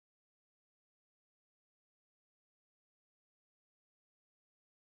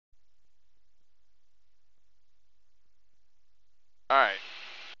Alright,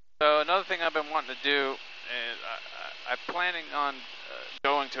 so another thing I've been wanting to do is I'm planning on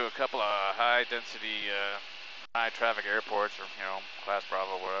going to a couple of high density, high traffic airports, or, Class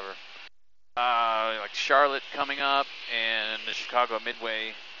Bravo, whatever. Like Charlotte coming up and the Chicago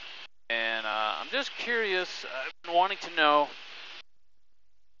Midway. And I'm just curious, I've been wanting to know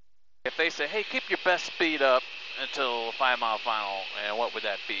if they say, hey, keep your best speed up until 5-mile final, and what would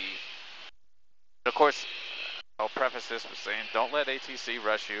that be? Of course, I'll preface this with saying, don't let ATC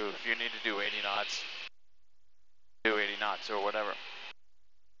rush you. If you need to do 80 knots, do 80 knots or whatever.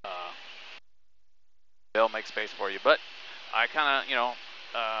 They'll make space for you. But I kind of,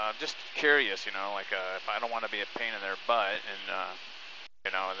 just curious, like if I don't want to be a pain in their butt, and,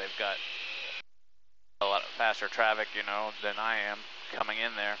 they've got a lot faster traffic, than I am coming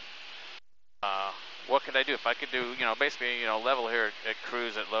in there. What could I do? If I could do, basically, level here at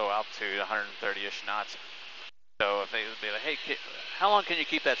cruise at low altitude, 130-ish knots. So if they would be like, hey, how long can you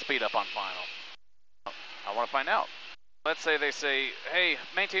keep that speed up on final? I want to find out. Let's say they say, hey,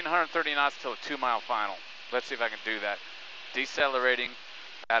 maintain 130 knots till a 2-mile final. Let's see if I can do that. Decelerating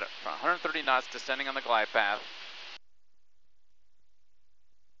at 130 knots, descending on the glide path.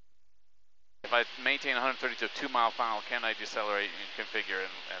 If I maintain 130 to a 2-mile final, can I decelerate and configure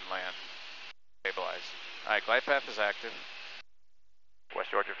and land? Stabilize. All right, glide path is active.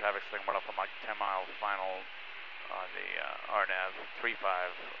 West Georgia traffic swing went up on my 10-mile final on the RNAV 35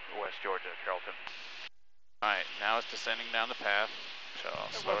 West Georgia, Carrollton. All right, now it's descending down the path, so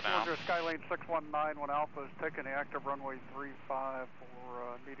I'll slow down. West Georgia, Skylane 619, when Alpha is taking the active runway 35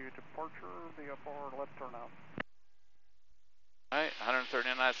 for immediate departure, the upper left turnout. All right, 130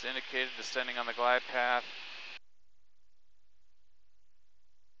 knots indicated, descending on the glide path.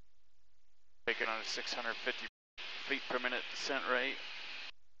 Taking on a 650 feet per minute descent rate.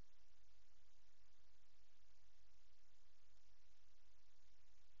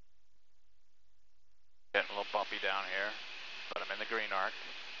 Getting a little bumpy down here, but I'm in the green arc.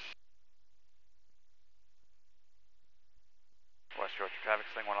 West Georgia traffic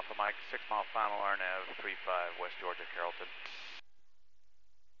swing went off the mic, 6-mile final RNAV 35 West Georgia, Carrollton.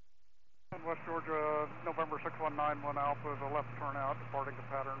 West Georgia, November 619, when Alpha is a left turnout, departing the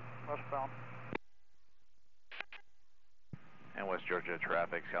pattern, westbound. And West Georgia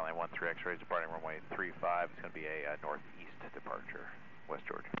traffic, Skyline 13 X-ray, departing runway 35. It's going to be a northeast departure, West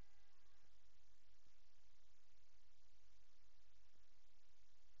Georgia.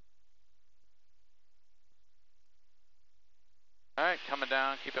 Alright, coming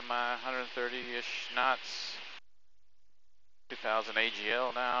down, keeping my 130-ish knots. 2000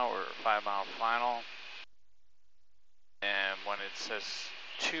 AGL now, or 5-mile final. And when it says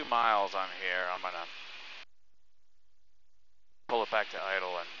 2 miles on here, I'm going to pull it back to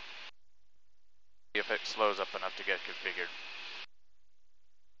idle and see if it slows up enough to get configured.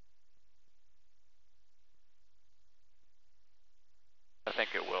 I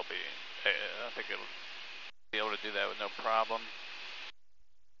think it will be. I think it'll be able to do that with no problem.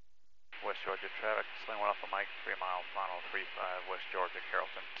 West Georgia traffic, swing went off the mic, 3-mile final, 35 West Georgia,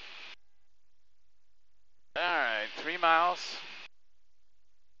 Carrollton. Alright, 3 miles.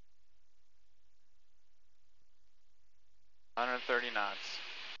 130 knots.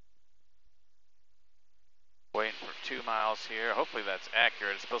 Waiting for 2 miles here. Hopefully that's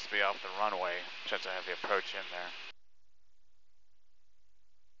accurate. It's supposed to be off the runway, since I have the approach in there.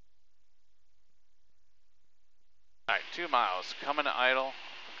 Alright, 2 miles. Coming to idle.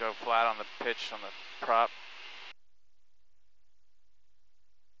 Go flat on the pitch on the prop.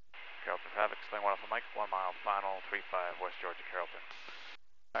 Carrollton traffic, swing went off the mic, 1-mile final, 35 West Georgia, Carrollton.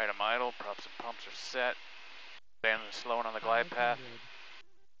 Alright, I'm idle. Props and pumps are set. Standing and slowing on the glide path.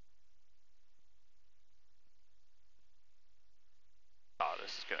 Oh,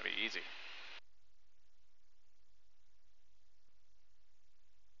 this is going to be easy.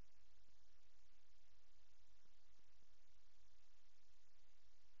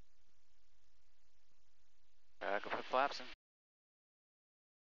 I can put flaps in.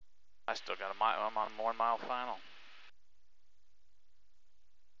 I still got a mile. I'm on 1-mile final.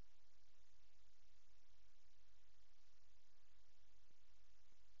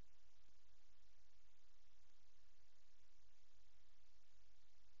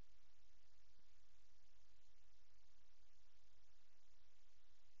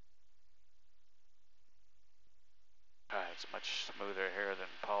 It's much smoother here than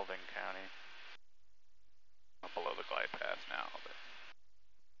Paulding County. I'm below the glide path now, but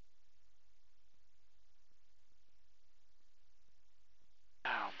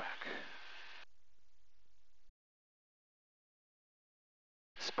now I'm back.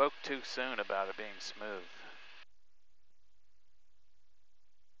 Spoke too soon about it being smooth.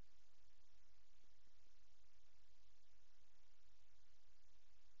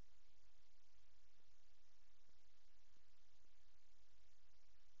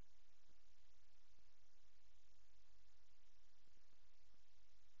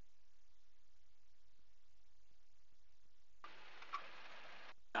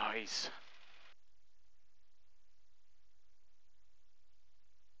 Nice.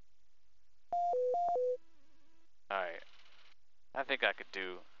 Alright. I think I could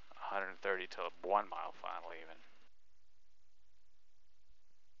do 130 till a 1 mile final even.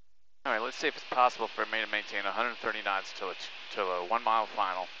 Alright, let's see if it's possible for me to maintain 130 knots till a 1 mile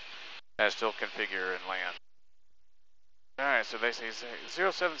final and still configure and land. Alright, so they say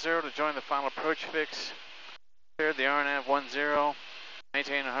 070 to join the final approach fix. Cleared the RNAV 10.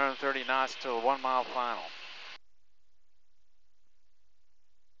 Maintain 130 knots till a 1 mile final.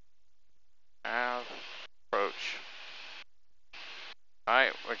 Approach.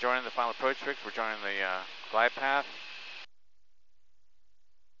 Alright, we're joining the final approach fix. We're joining the glide path.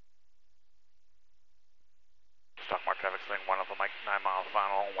 Stockmar traffic sling 1 Alpha Mike, 9 mile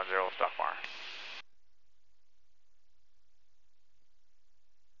final, 10 Stockmar.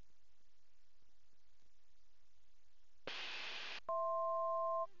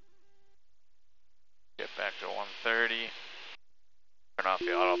 Get back to 130. Turn off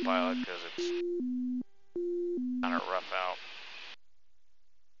the autopilot because it's kind of rough out.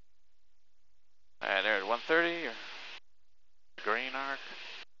 Alright, there at 130. Green arc.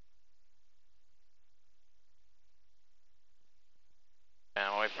 And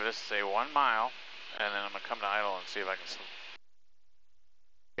I'm gonna wait for this to say 1 mile, and then I'm gonna come to idle and see if I can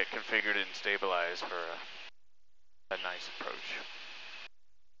get configured and stabilized for a nice approach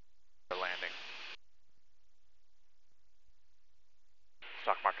for landing.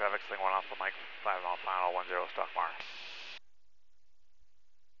 Stockmar traffic, sling 1 Alpha Mike, 5 mile final, 10 Stockmar.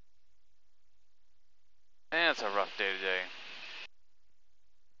 And it's a rough day today.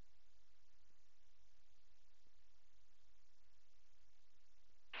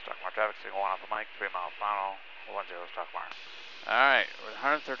 Stockmar traffic, sling 1 Alpha Mike, 3 mile final, 10 Stockmar. Alright, we're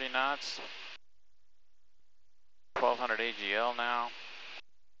at 130 knots. 1200 AGL now.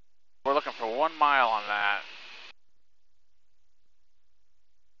 We're looking for 1 mile on that.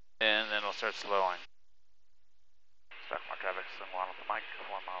 And then we'll start slowing. Stockmar traffic, sling 1 Alpha Mike,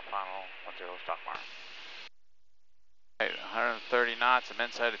 1 mile final, 10 Stockmar. Right, 130 knots, I'm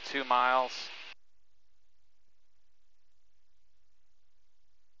inside of 2 miles.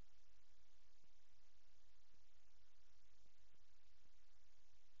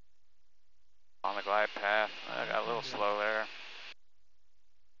 On the glide path, I got a little slow there.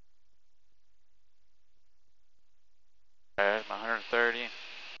 There's my 130.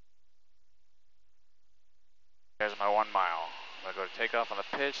 There's my 1 mile. I'm gonna go to take off on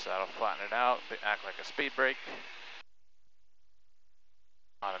the pitch, so that'll flatten it out, act like a speed brake.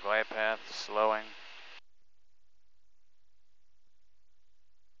 On the glide path, slowing.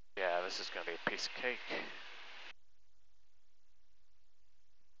 Yeah, this is gonna be a piece of cake.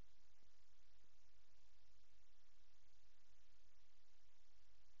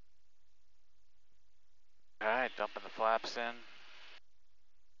 Alright, dumping the flaps in.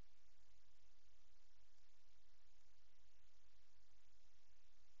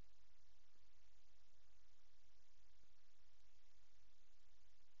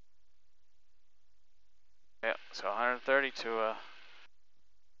 Yep, so 130 to a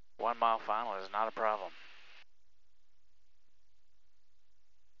 1 mile final is not a problem.